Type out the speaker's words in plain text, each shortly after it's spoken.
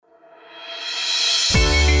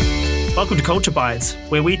Welcome to Culture Bites,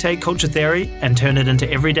 where we take culture theory and turn it into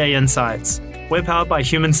everyday insights. We're powered by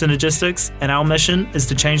Human Synergistics, and our mission is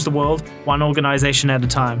to change the world one organization at a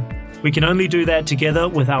time. We can only do that together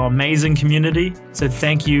with our amazing community, so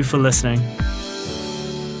thank you for listening.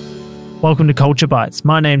 Welcome to Culture Bites.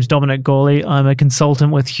 My name's Dominic Gawley. I'm a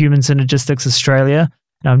consultant with Human Synergistics Australia,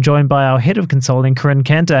 and I'm joined by our head of consulting, Corinne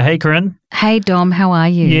Cantor. Hey, Corinne. Hey, Dom. How are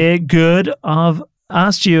you? Yeah, good. I've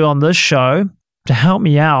asked you on this show to help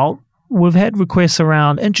me out. We've had requests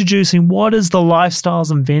around introducing what is the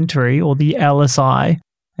Lifestyles Inventory, or the LSI,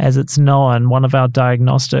 as it's known, one of our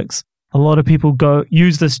diagnostics. A lot of people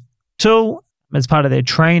use this tool as part of their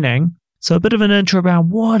training. So a bit of an intro about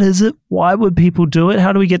what is it? Why would people do it?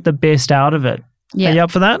 How do we get the best out of it? Yeah. Are you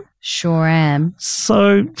up for that? Sure am.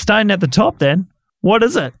 So starting at the top then, what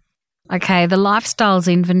is it? Okay, the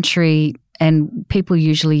Lifestyles Inventory, and people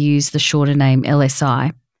usually use the shorter name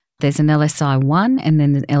LSI. There's an LSI 1 and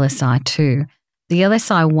then an LSI 2. The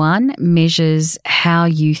LSI 1 measures how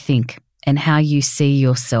you think and how you see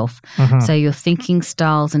yourself. So your thinking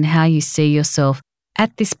styles and how you see yourself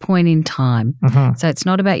at this point in time. So it's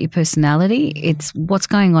not about your personality, it's what's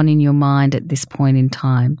going on in your mind at this point in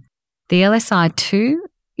time. The LSI 2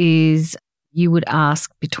 is you would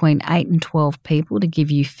ask between 8 and 12 people to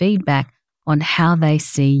give you feedback on how they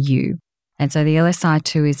see you. And so the LSI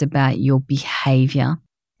 2 is about your behavior.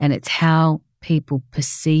 And it's how people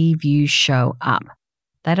perceive you show up.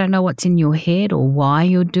 They don't know what's in your head or why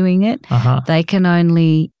you're doing it. They can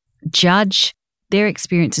only judge. Their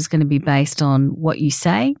experience is going to be based on what you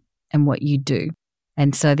say and what you do.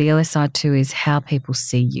 And so the LSI 2 is how people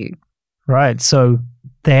see you. Right. So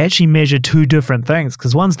they actually measure two different things,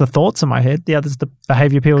 because one's the thoughts in my head, the other's the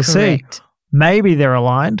behavior people see. Maybe they're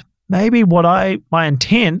aligned. Maybe my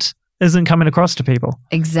intent isn't coming across to people.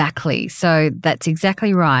 Exactly. So that's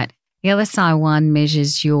exactly right. The LSI 1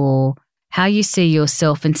 measures how you see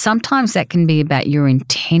yourself, and sometimes that can be about your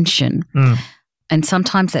intention. And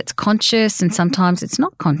sometimes that's conscious and sometimes it's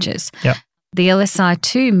not conscious. Yep. The LSI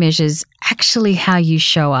 2 measures actually how you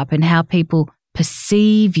show up and how people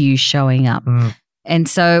perceive you showing up. And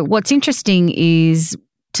so what's interesting is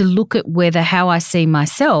to look at whether how I see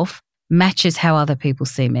myself matches how other people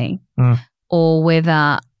see me, or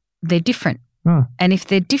whether they're different. And if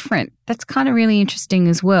they're different, that's kind of really interesting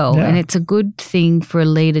as well. Yeah. And it's a good thing for a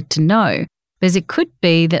leader to know, because it could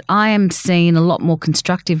be that I am seen a lot more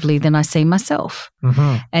constructively than I see myself.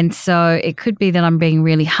 And so it could be that I'm being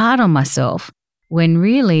really hard on myself when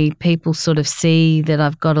really people sort of see that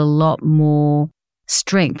I've got a lot more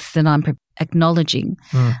strength than I'm acknowledging.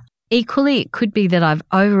 Equally, it could be that I've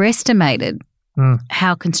overestimated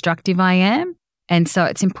how constructive I am. And so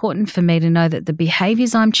it's important for me to know that the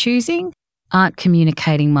behaviors I'm choosing aren't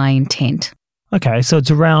communicating my intent. Okay, so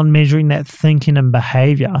it's around measuring that thinking and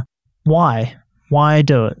behavior. Why? Why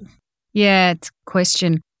do it? Yeah, it's a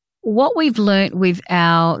question. What we've learnt with the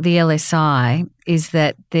LSI is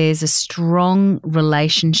that there's a strong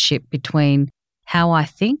relationship between how I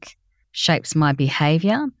think shapes my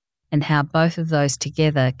behavior and how both of those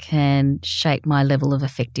together can shape my level of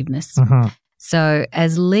effectiveness. So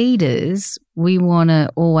as leaders, we want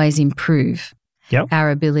to always improve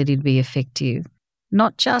our ability to be effective,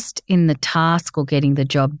 not just in the task or getting the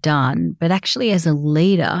job done, but actually as a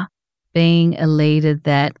leader, being a leader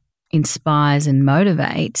that inspires and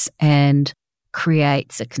motivates and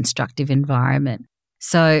creates a constructive environment.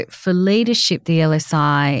 So for leadership, the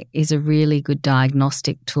LSI is a really good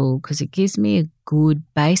diagnostic tool because it gives me a good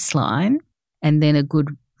baseline and then a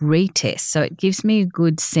good retest. So it gives me a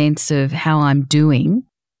good sense of how I'm doing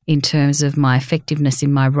in terms of my effectiveness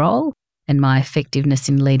in my role and my effectiveness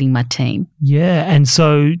in leading my team. Yeah. And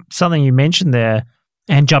so something you mentioned there,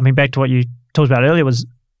 and jumping back to what you talked about earlier, was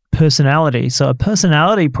personality. So a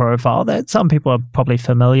personality profile that some people are probably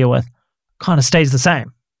familiar with kind of stays the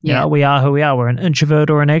same. You know, we are who we are. We're an introvert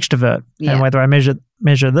or an extrovert. And whether I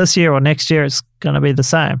measure this year or next year, it's going to be the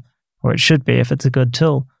same, or it should be if it's a good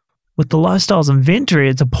tool. With the Lifestyles Inventory,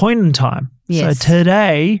 it's a point in time. Yes. So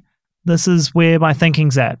today, this is where my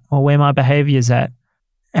thinking's at or where my behavior's at.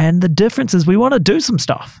 And the difference is we want to do some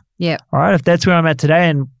stuff. Yeah. All right. If that's where I'm at today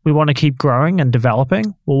and we want to keep growing and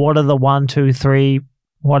developing, well, what are the 1, 2, 3,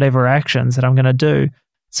 whatever actions that I'm going to do?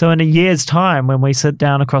 So in a year's time, when we sit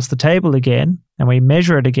down across the table again and we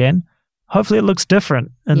measure it again, hopefully it looks different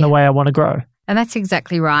in the way I want to grow. And that's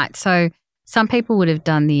exactly right. So some people would have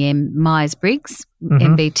done the Myers-Briggs,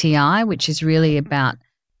 MBTI, which is really about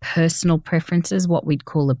personal preferences, what we'd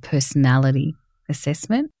call a personality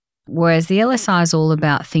assessment. Whereas the LSI is all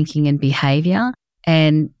about thinking and behavior.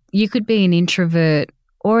 And you could be an introvert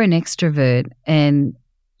or an extrovert, and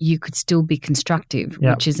you could still be constructive,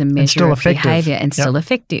 Yep. which is a measure of effective. behavior and Yep. still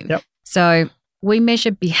effective. Yep. So we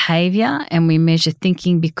measure behavior and we measure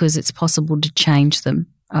thinking because it's possible to change them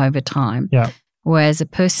over time. Yeah. Whereas a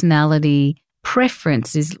personality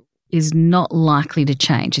preference is not likely to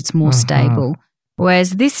change. It's more stable.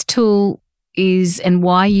 Whereas this tool is, and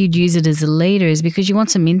why you'd use it as a leader is because you want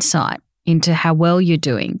some insight into how well you're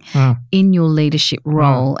doing in your leadership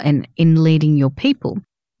role and in leading your people.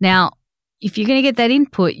 Now, if you're going to get that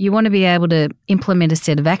input, you want to be able to implement a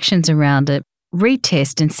set of actions around it,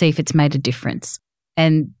 retest and see if it's made a difference.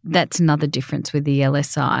 And that's another difference with the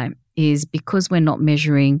LSI is because we're not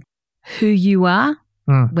measuring who you are,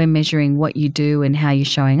 we're measuring what you do and how you're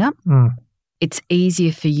showing up. It's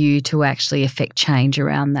easier for you to actually affect change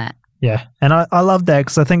around that. Yeah. And I love that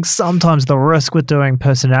because I think sometimes the risk with doing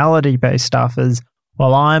personality-based stuff is,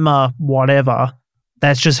 well, I'm a whatever.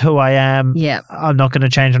 That's just who I am. Yeah. I'm not going to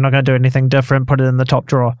change. I'm not going to do anything different. Put it in the top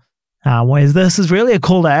drawer. Whereas this is really a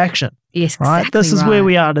call to action. Yes, Right? exactly. This is where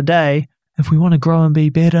we are today. If we want to grow and be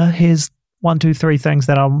better, here's 1, 2, 3 things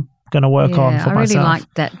that I'm going to work on for I myself. really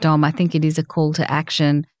like that, Dom. I think it is a call to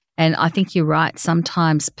action. And I think you're right.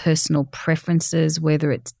 Sometimes personal preferences,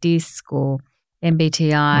 whether it's DISC or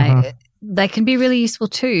MBTI, they can be really useful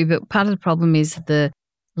too. But part of the problem is the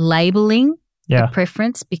labeling, the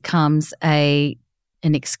preference becomes an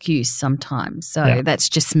excuse sometimes. So that's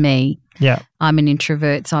just me. Yeah. I'm an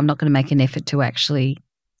introvert, so I'm not going to make an effort to actually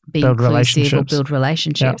be Build inclusive or relationships. build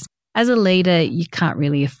relationships. As a leader, you can't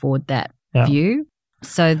really afford that view.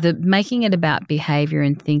 So the making it about behavior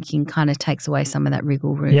and thinking kind of takes away some of that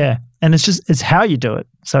wriggle room. Yeah. And it's how you do it.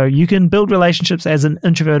 So you can build relationships as an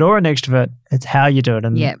introvert or an extrovert. It's how you do it.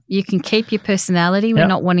 And you can keep your personality. We're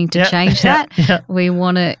not wanting to change that. We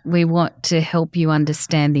want to help you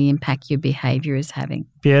understand the impact your behavior is having.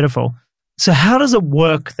 Beautiful. So how does it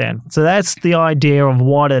work then? So that's the idea of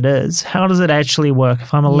what it is. How does it actually work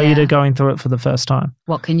if I'm a leader going through it for the first time?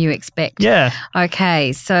 What can you expect? Yeah.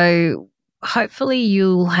 Okay. So hopefully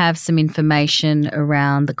you'll have some information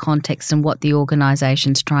around the context and what the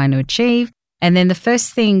organization's trying to achieve. And then the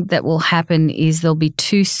first thing that will happen is there'll be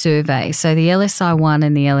 2 surveys. So the LSI-1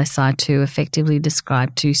 and the LSI-2 effectively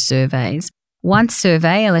describe 2 surveys. One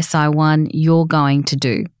survey, LSI-1, you're going to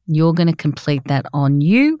do. You're going to complete that on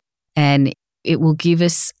you, and it will give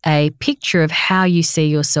us a picture of how you see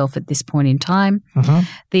yourself at this point in time.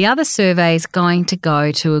 The other survey is going to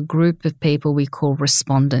go to a group of people we call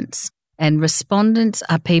respondents. And respondents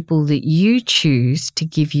are people that you choose to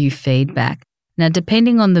give you feedback. Now,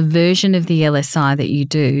 depending on the version of the LSI that you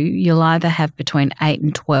do, you'll either have between 8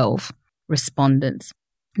 and 12 respondents.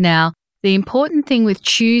 Now, the important thing with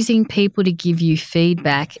choosing people to give you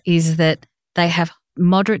feedback is that they have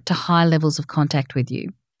moderate to high levels of contact with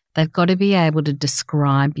you. They've got to be able to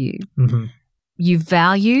describe you. You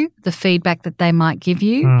value the feedback that they might give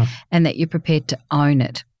you and that you're prepared to own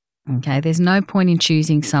it. Okay, there's no point in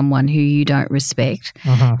choosing someone who you don't respect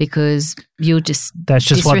because you'll just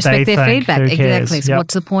disrespect their feedback. Exactly. So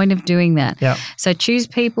what's the point of doing that? So choose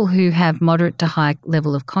people who have moderate to high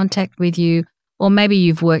level of contact with you, or maybe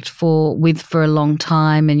you've worked with for a long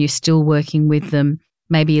time and you're still working with them,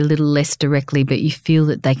 maybe a little less directly, but you feel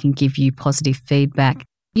that they can give you positive feedback.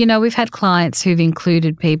 You know, we've had clients who've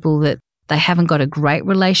included people that they haven't got a great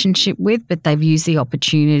relationship with, but they've used the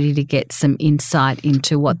opportunity to get some insight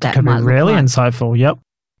into what that Can might be look really like. insightful. Yep.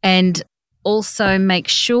 And also make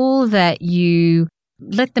sure that you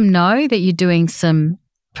let them know that you're doing some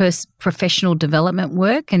professional development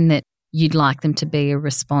work and that you'd like them to be a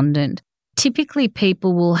respondent. Typically,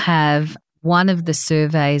 people will have one of the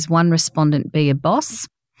surveys, one respondent be a boss.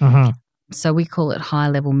 So we call it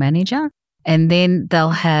high-level manager. And then they'll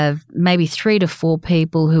have maybe 3 to 4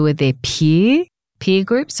 people who are their peer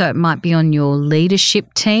group. So it might be on your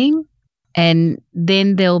leadership team. And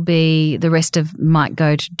then there'll be the rest might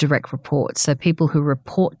go to direct reports. So people who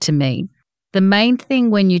report to me. The main thing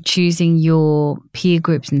when you're choosing your peer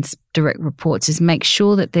groups and direct reports is make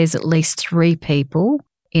sure that there's at least 3 people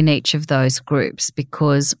in each of those groups,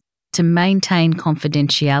 because to maintain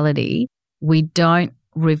confidentiality, we don't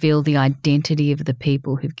reveal the identity of the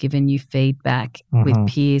people who've given you feedback with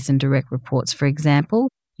peers and direct reports. For example,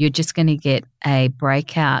 you're just going to get a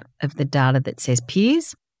breakout of the data that says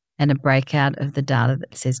peers and a breakout of the data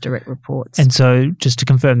that says direct reports. And so just to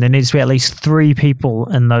confirm, there needs to be at least 3 people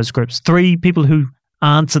in those groups, 3 people who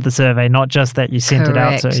answer the survey, not just that you sent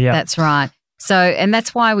Correct. it out to. Yeah, that's right. So, and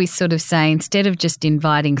that's why we sort of say instead of just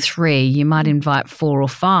inviting 3, you might invite 4 or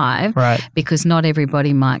 5, right? Because not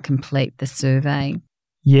everybody might complete the survey.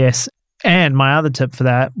 Yes. And my other tip for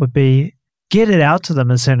that would be get it out to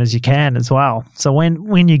them as soon as you can as well. So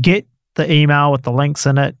when you get the email with the links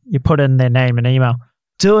in it. You put in their name and email.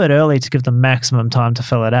 Do it early to give them maximum time to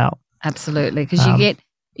fill it out. Absolutely, because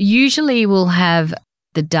usually we'll have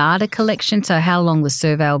the data collection. So how long the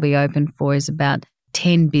survey will be open for is about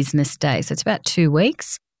 10 business days. So it's about 2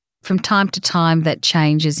 weeks. From time to time, that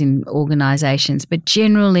changes in organisations, but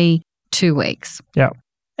generally 2 weeks. Yeah.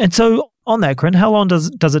 And so on that, Corinne, how long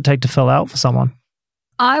does it take to fill out for someone?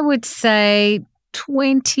 I would say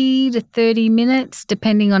 20 to 30 minutes,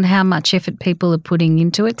 depending on how much effort people are putting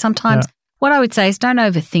into it. Sometimes what I would say is don't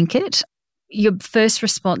overthink it. Your first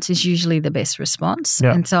response is usually the best response.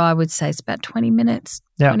 Yeah. And so I would say it's about 20 minutes,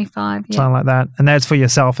 25. Yeah. Something like that. And that's for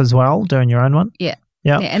yourself as well, doing your own one? Yeah.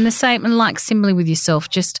 Yeah. And the same, and like similarly with yourself,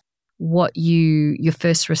 just your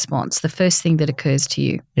first response, the first thing that occurs to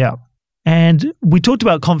you. Yeah. And we talked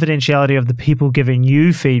about confidentiality of the people giving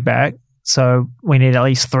you feedback. So we need at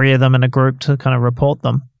least 3 of them in a group to kind of report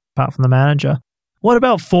them, apart from the manager. What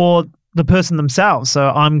about for the person themselves? So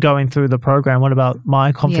I'm going through the program. What about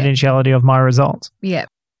my confidentiality of my results? Yeah.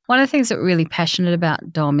 One of the things that we're really passionate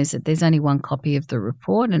about, Dom, is that there's only one copy of the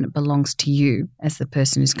report and it belongs to you as the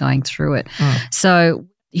person who's going through it. So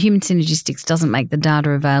Human Synergistics doesn't make the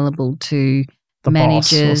data available to The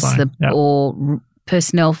managers boss or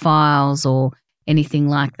personnel files or anything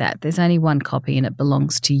like that. There's only one copy and it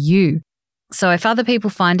belongs to you. So if other people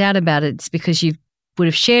find out about it, it's because you would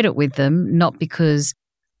have shared it with them, not because,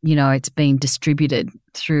 it's been distributed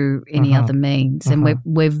through any other means. And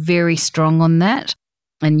we're very strong on that.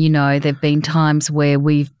 And, there've been times where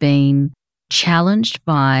we've been challenged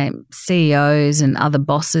by CEOs and other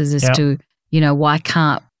bosses as to, why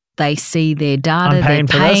can't they see their data? They're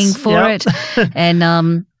paying for it.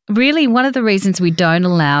 And really one of the reasons we don't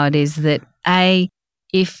allow it is that,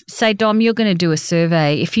 if, say, Dom, you're going to do a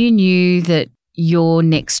survey, if you knew that your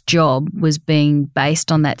next job was being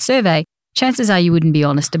based on that survey, chances are you wouldn't be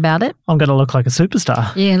honest about it. I'm going to look like a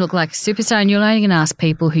superstar. Yeah, look like a superstar. And you're only going to ask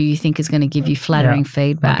people who you think is going to give you flattering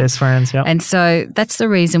feedback. My best friends, And so that's the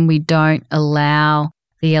reason we don't allow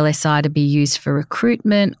the LSI to be used for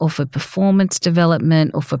recruitment or for performance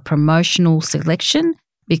development or for promotional selection,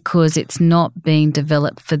 because it's not being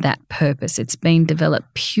developed for that purpose. It's being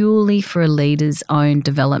developed purely for a leader's own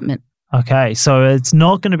development. Okay, so it's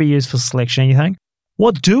not going to be used for selection, you think?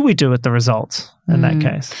 What do we do with the results in that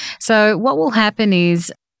case? So what will happen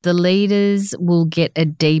is the leaders will get a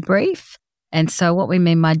debrief. And so what we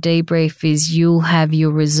mean by debrief is you'll have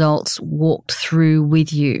your results walked through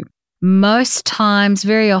with you. Most times,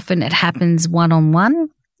 very often it happens one-on-one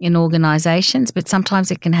in organisations, but sometimes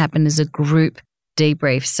it can happen as a group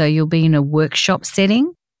debrief. So you'll be in a workshop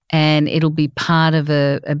setting and it'll be part of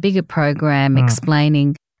a bigger program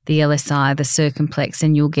explaining the LSI, the circumplex,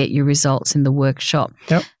 and you'll get your results in the workshop.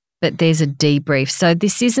 Yep. But there's a debrief. So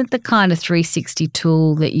this isn't the kind of 360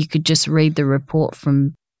 tool that you could just read the report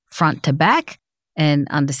from front to back and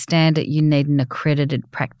understand it. You need an accredited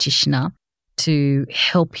practitioner to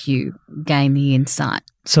help you gain the insight.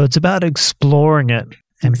 So it's about exploring it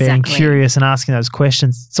and being curious and asking those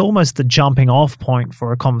questions. It's almost the jumping off point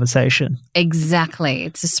for a conversation. Exactly.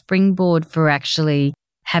 It's a springboard for actually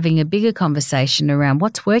having a bigger conversation around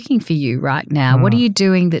what's working for you right now. What are you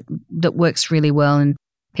doing that works really well and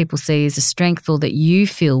people see as a strength or that you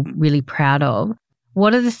feel really proud of?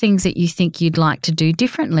 What are the things that you think you'd like to do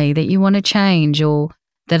differently, that you want to change, or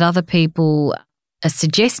that other people are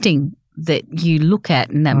suggesting that you look at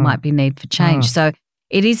and that might be need for change? So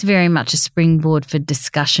it is very much a springboard for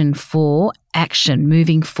discussion, for action,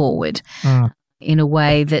 moving forward in a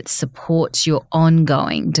way that supports your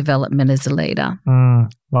ongoing development as a leader.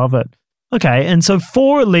 Love it. Okay, and so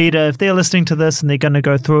for a leader, if they're listening to this and they're going to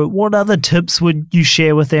go through it, what other tips would you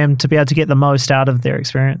share with them to be able to get the most out of their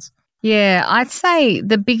experience? Yeah, I'd say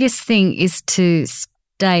the biggest thing is to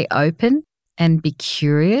stay open and be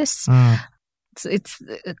curious. It's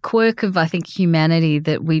a quirk of, I think, humanity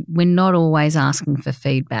that we're not always asking for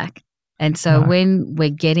feedback. And so when we're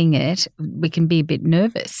getting it, we can be a bit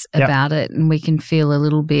nervous about it and we can feel a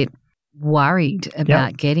little bit worried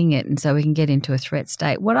about getting it. And so we can get into a threat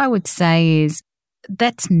state. What I would say is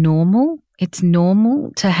that's normal. It's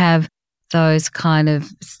normal to have those kind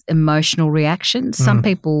of emotional reactions. Some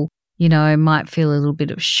people, might feel a little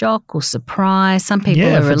bit of shock or surprise. Some people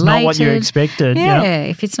are related. If it's not what you expected.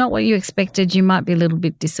 If it's not what you expected, you might be a little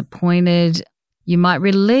bit disappointed. You might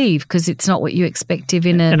relieve because it's not what you expected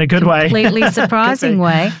in a good way. Completely surprising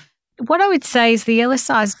way. What I would say is the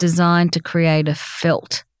LSI is designed to create a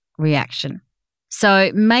felt reaction.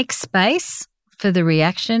 So make space for the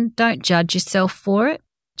reaction. Don't judge yourself for it.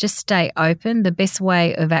 Just stay open. The best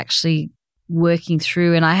way of actually working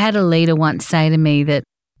through, and I had a leader once say to me that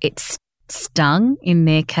it's stung in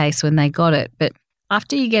their case when they got it. But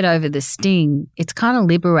after you get over the sting, it's kind of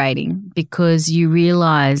liberating because you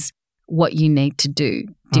realize what you need to do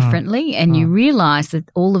differently and you realize that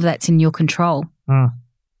all of that's in your control. And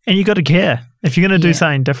you got to care. If you're going to do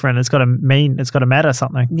something different, it's got to matter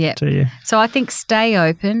something to you. So I think stay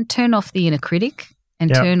open, turn off the inner critic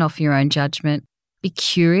and turn off your own judgment. Be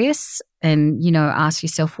curious and, ask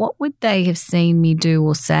yourself, what would they have seen me do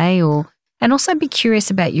or say? And also be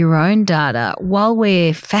curious about your own data. While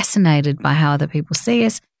we're fascinated by how other people see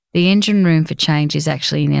us, the engine room for change is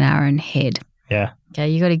actually in our own head. Yeah. Okay,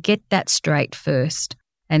 you got to get that straight first.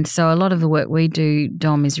 And so a lot of the work we do,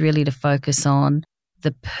 Dom, is really to focus on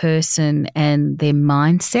the person and their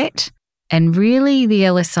mindset. And really the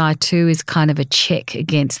LSI2 is kind of a check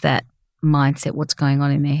against that mindset, what's going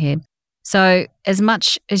on in their head. So as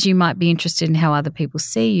much as you might be interested in how other people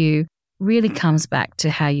see you, really comes back to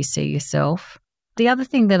how you see yourself. The other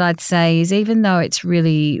thing that I'd say is even though it's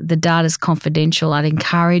really, the data's confidential, I'd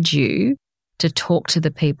encourage you to talk to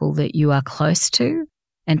the people that you are close to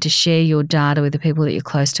and to share your data with the people that you're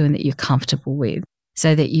close to and that you're comfortable with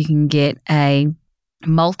so that you can get a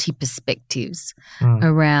multi-perspectives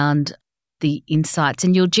around the insights,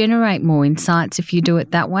 and you'll generate more insights if you do it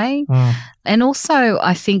that way. And also,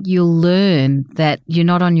 I think you'll learn that you're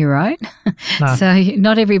not on your own. No. So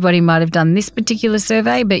not everybody might have done this particular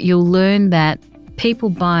survey, but you'll learn that people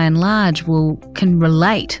by and large can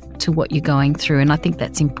relate to what you're going through. And I think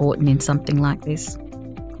that's important in something like this.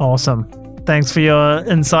 Awesome. Thanks for your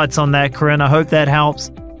insights on that, Corinne. I hope that helps.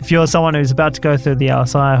 If you're someone who's about to go through the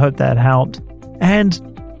LSI, I hope that helped. And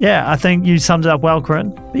I think you summed it up well,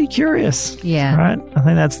 Corinne. Be curious. Yeah. Right? I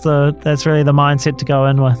think that's really the mindset to go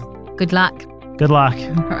in with. Good luck. Good luck.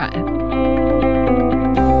 All right.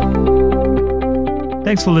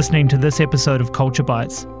 Thanks for listening to this episode of Culture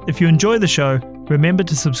Bites. If you enjoy the show, remember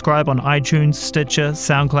to subscribe on iTunes, Stitcher,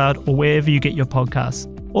 SoundCloud, or wherever you get your podcasts.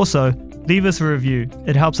 Also, leave us a review.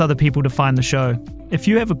 It helps other people to find the show. If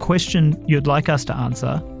you have a question you'd like us to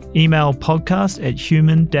answer, email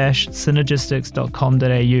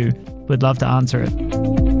podcast@human-synergistics.com.au. We'd love to answer it.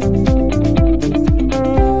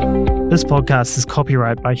 This podcast is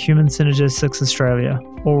copyright by Human Synergistics Australia.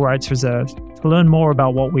 All rights reserved. To learn more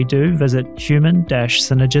about what we do, visit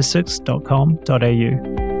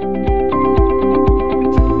human-synergistics.com.au.